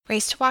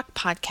Raised to Walk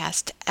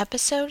Podcast,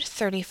 Episode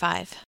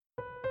 35.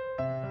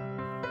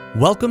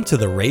 Welcome to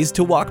the Raised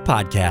to Walk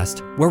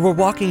Podcast, where we're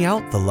walking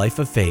out the life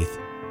of faith.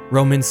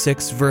 Romans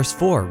 6 verse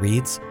 4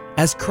 reads,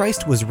 "As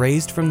Christ was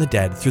raised from the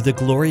dead through the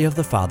glory of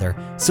the Father,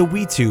 so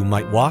we too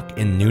might walk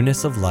in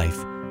newness of life."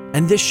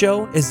 And this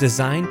show is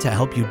designed to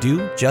help you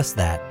do just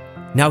that.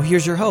 Now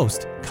here's your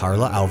host,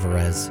 Carla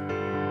Alvarez.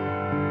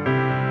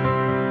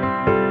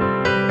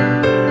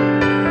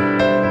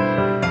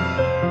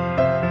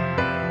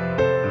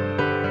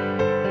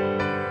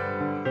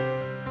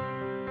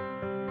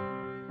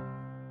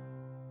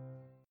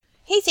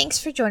 Hey, thanks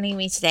for joining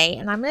me today,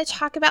 and I'm going to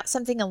talk about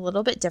something a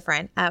little bit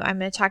different. I'm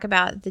going to talk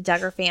about the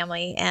Duggar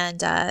family,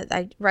 and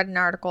I read an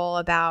article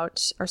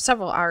about, or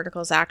several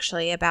articles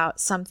actually,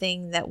 about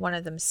something that one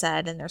of them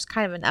said, and there's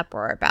kind of an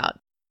uproar about.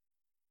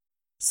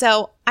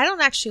 So I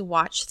don't actually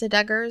watch the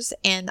Duggars,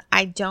 and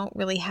I don't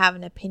really have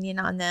an opinion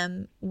on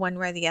them one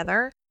way or the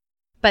other.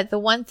 But the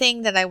one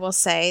thing that I will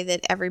say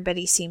that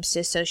everybody seems to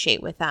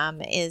associate with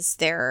them is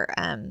their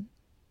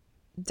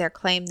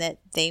claim that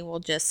they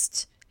will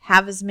just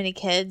have as many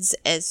kids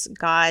as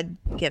God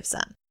gives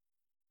them.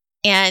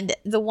 And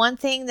the one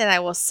thing that I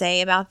will say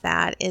about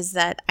that is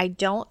that I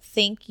don't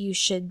think you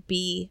should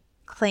be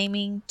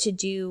claiming to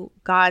do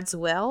God's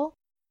will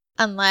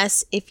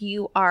unless if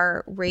you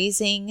are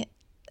raising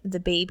the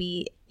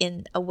baby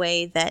in a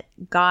way that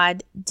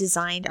God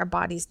designed our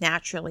bodies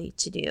naturally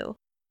to do,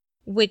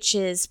 which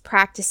is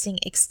practicing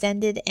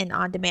extended and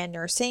on-demand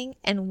nursing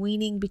and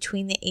weaning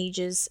between the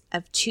ages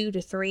of 2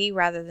 to 3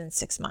 rather than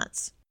 6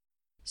 months.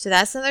 So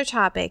that's another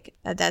topic.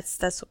 That's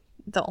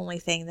the only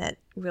thing that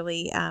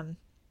really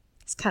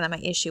is kind of my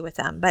issue with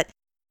them. But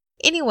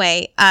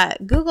anyway,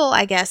 Google,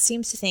 I guess,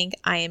 seems to think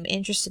I am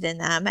interested in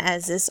them,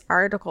 as this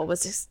article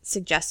was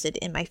suggested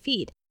in my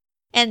feed.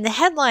 And the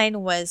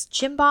headline was,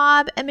 "Jim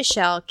Bob and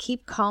Michelle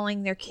keep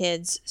calling their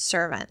kids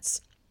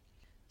servants."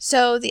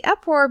 So the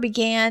uproar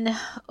began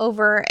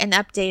over an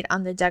update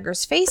on the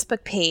Duggars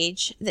Facebook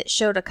page that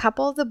showed a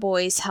couple of the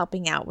boys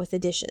helping out with the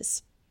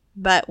dishes.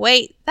 But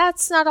wait,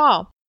 that's not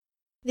all.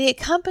 The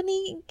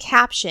accompanying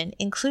caption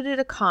included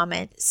a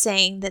comment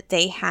saying that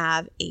they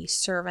have a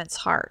servant's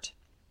heart.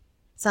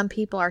 Some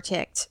people are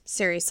ticked,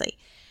 seriously.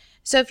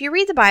 So if you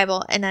read the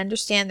Bible and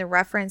understand the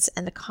reference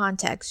and the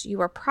context,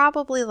 you are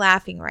probably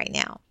laughing right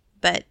now.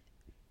 But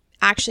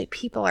actually,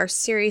 people are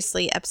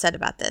seriously upset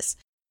about this.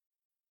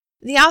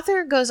 The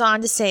author goes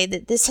on to say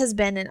that this has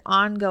been an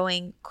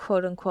ongoing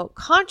quote-unquote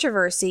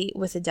controversy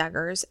with the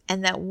Duggars,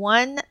 and that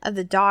one of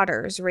the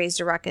daughters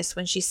raised a ruckus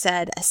when she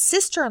said a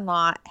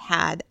sister-in-law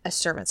had a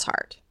servant's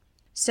heart.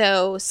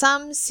 So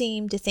some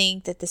seem to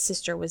think that the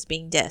sister was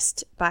being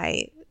dissed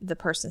by the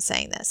person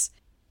saying this.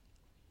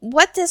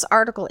 What this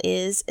article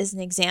is an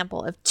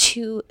example of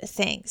two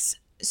things.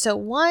 So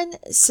one,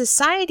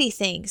 society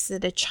thinks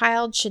that a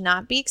child should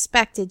not be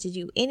expected to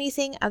do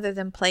anything other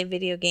than play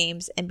video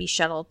games and be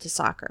shuttled to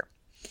soccer.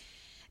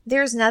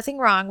 There's nothing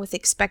wrong with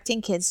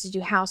expecting kids to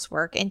do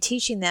housework and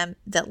teaching them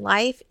that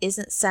life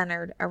isn't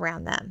centered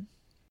around them.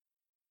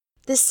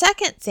 The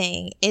second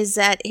thing is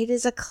that it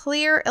is a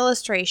clear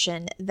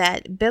illustration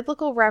that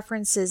biblical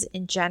references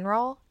in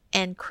general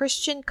and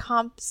Christian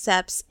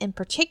concepts in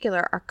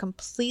particular are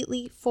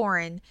completely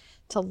foreign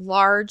to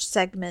large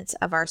segments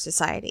of our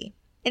society.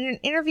 In an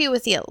interview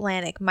with The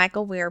Atlantic,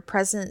 Michael Weir,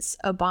 President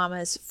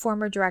Obama's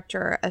former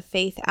director of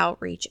faith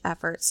outreach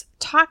efforts,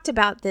 talked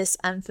about this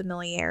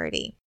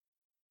unfamiliarity.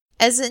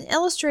 As an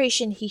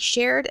illustration, he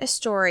shared a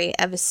story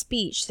of a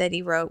speech that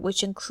he wrote,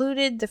 which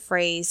included the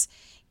phrase,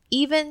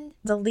 "even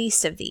the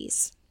least of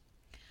these."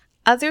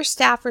 Other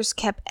staffers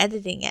kept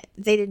editing it.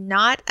 They did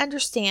not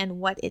understand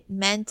what it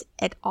meant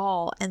at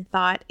all and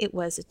thought it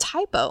was a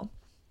typo.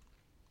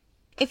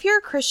 If you're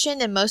a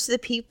Christian, and most of the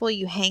people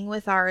you hang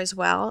with are as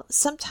well,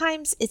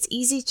 sometimes it's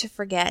easy to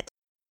forget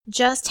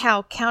just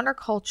how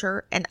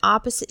counterculture and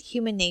opposite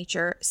human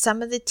nature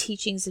some of the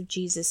teachings of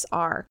Jesus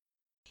are.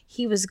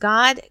 He was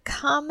God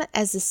come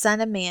as the Son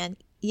of Man,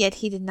 yet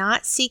he did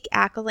not seek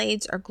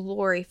accolades or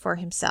glory for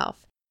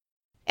himself.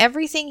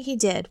 Everything he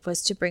did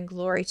was to bring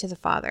glory to the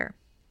Father.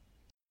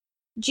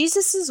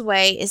 Jesus'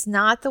 way is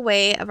not the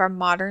way of our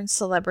modern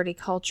celebrity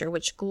culture,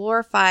 which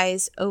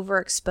glorifies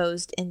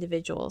overexposed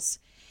individuals.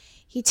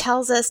 He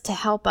tells us to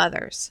help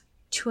others,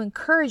 to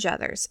encourage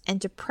others, and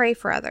to pray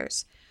for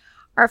others.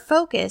 Our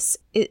focus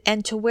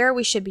and to where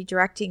we should be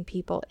directing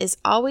people is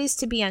always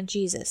to be on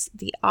Jesus,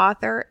 the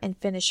author and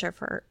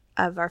finisher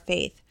of our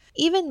faith.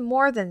 Even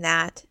more than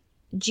that,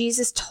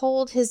 Jesus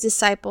told his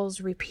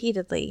disciples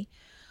repeatedly,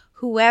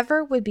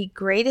 "Whoever would be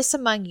greatest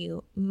among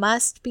you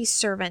must be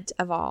servant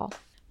of all."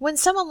 When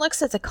someone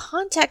looks at the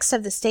context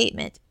of the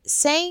statement,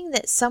 saying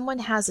that someone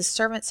has a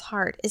servant's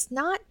heart is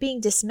not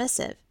being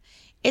dismissive.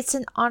 It's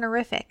an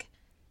honorific.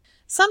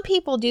 Some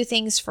people do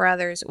things for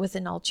others with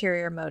an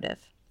ulterior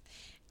motive.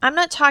 I'm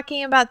not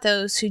talking about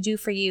those who do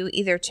for you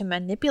either to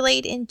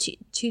manipulate into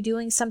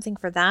doing something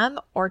for them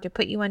or to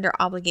put you under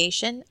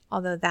obligation,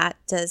 although that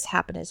does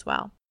happen as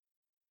well.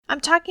 I'm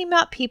talking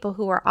about people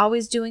who are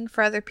always doing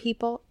for other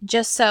people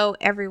just so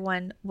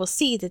everyone will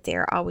see that they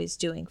are always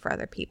doing for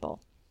other people.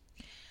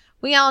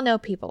 We all know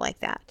people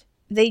like that.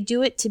 They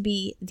do it to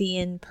be the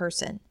in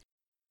person.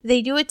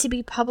 They do it to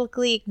be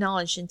publicly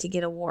acknowledged and to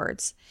get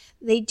awards.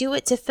 They do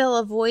it to fill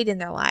a void in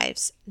their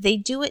lives. They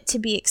do it to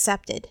be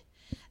accepted.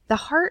 The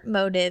heart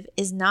motive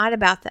is not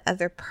about the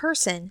other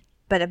person,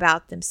 but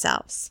about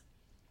themselves.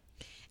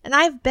 And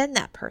I've been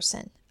that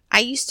person. I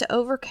used to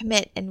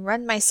overcommit and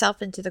run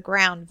myself into the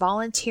ground,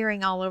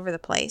 volunteering all over the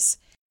place.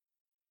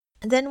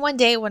 And then one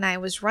day when I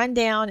was run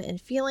down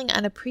and feeling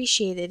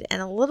unappreciated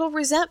and a little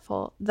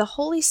resentful, the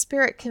Holy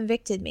Spirit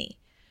convicted me.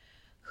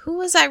 Who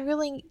was I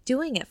really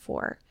doing it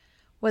for?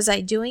 Was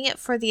I doing it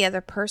for the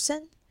other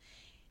person?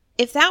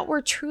 If that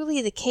were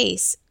truly the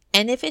case,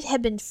 and if it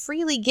had been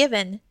freely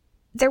given,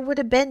 there would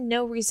have been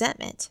no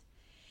resentment.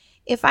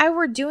 If I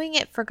were doing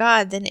it for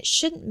God, then it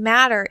shouldn't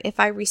matter if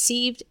I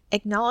received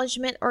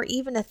acknowledgement or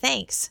even a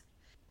thanks.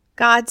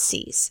 God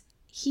sees.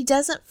 He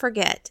doesn't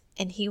forget,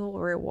 and He will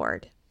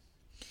reward.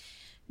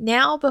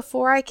 Now,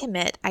 before I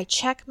commit, I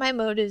check my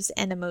motives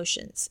and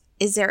emotions.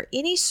 Is there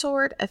any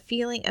sort of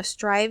feeling of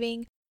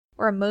striving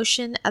or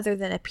emotion other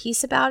than a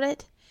peace about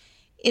it?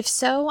 If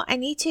so, I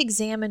need to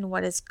examine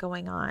what is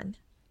going on.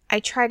 I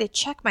try to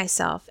check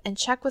myself and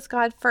check with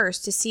God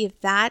first to see if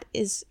that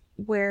is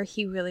where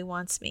He really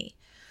wants me.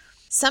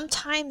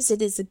 Sometimes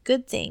it is the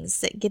good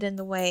things that get in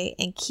the way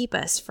and keep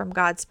us from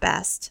God's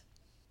best.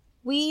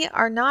 We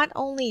are not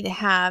only to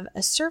have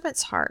a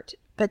servant's heart,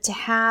 but to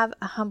have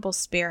a humble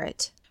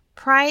spirit.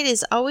 Pride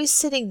is always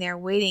sitting there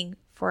waiting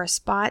for a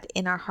spot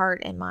in our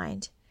heart and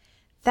mind.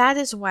 That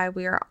is why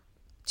we are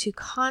to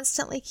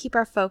constantly keep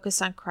our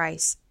focus on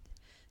Christ,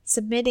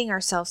 submitting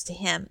ourselves to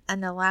Him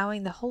and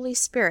allowing the Holy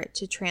Spirit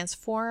to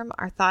transform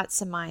our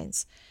thoughts and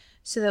minds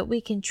so that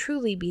we can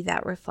truly be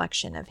that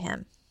reflection of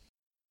Him.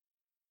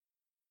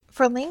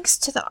 For links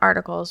to the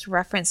articles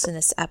referenced in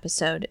this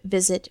episode,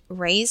 visit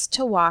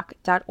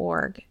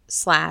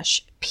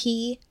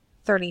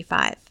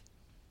raisedtowalk.org/P35.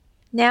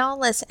 Now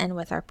let's end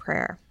with our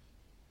prayer.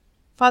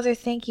 Father,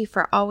 thank You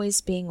for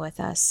always being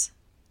with us.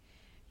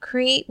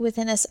 Create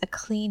within us a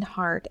clean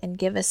heart and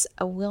give us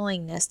a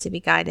willingness to be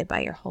guided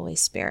by Your Holy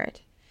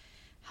Spirit.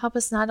 Help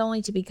us not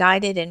only to be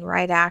guided in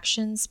right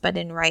actions, but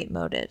in right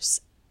motives,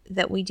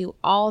 that we do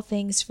all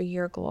things for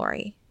Your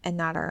glory and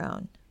not our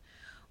own.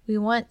 We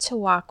want to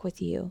walk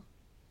with You.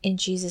 In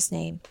Jesus'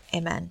 name,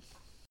 amen.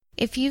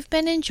 If you've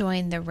been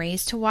enjoying the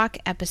Raised to Walk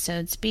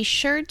episodes, be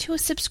sure to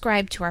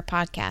subscribe to our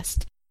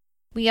podcast.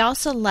 We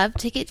also love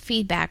to get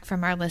feedback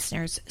from our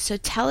listeners, so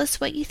tell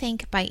us what you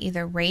think by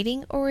either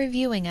rating or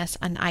reviewing us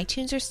on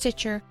iTunes or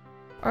Stitcher,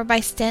 or by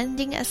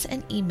sending us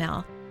an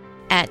email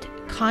at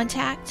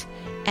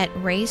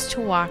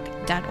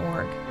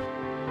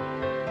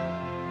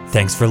contact@raisedtowalk.org.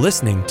 Thanks for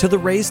listening to the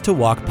Raised to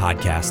Walk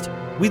podcast.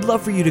 We'd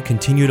love for you to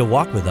continue to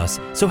walk with us,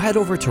 so head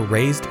over to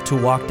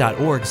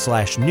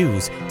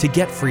raisedtowalk.org/news to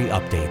get free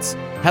updates.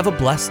 Have a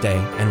blessed day,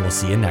 and we'll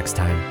see you next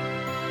time.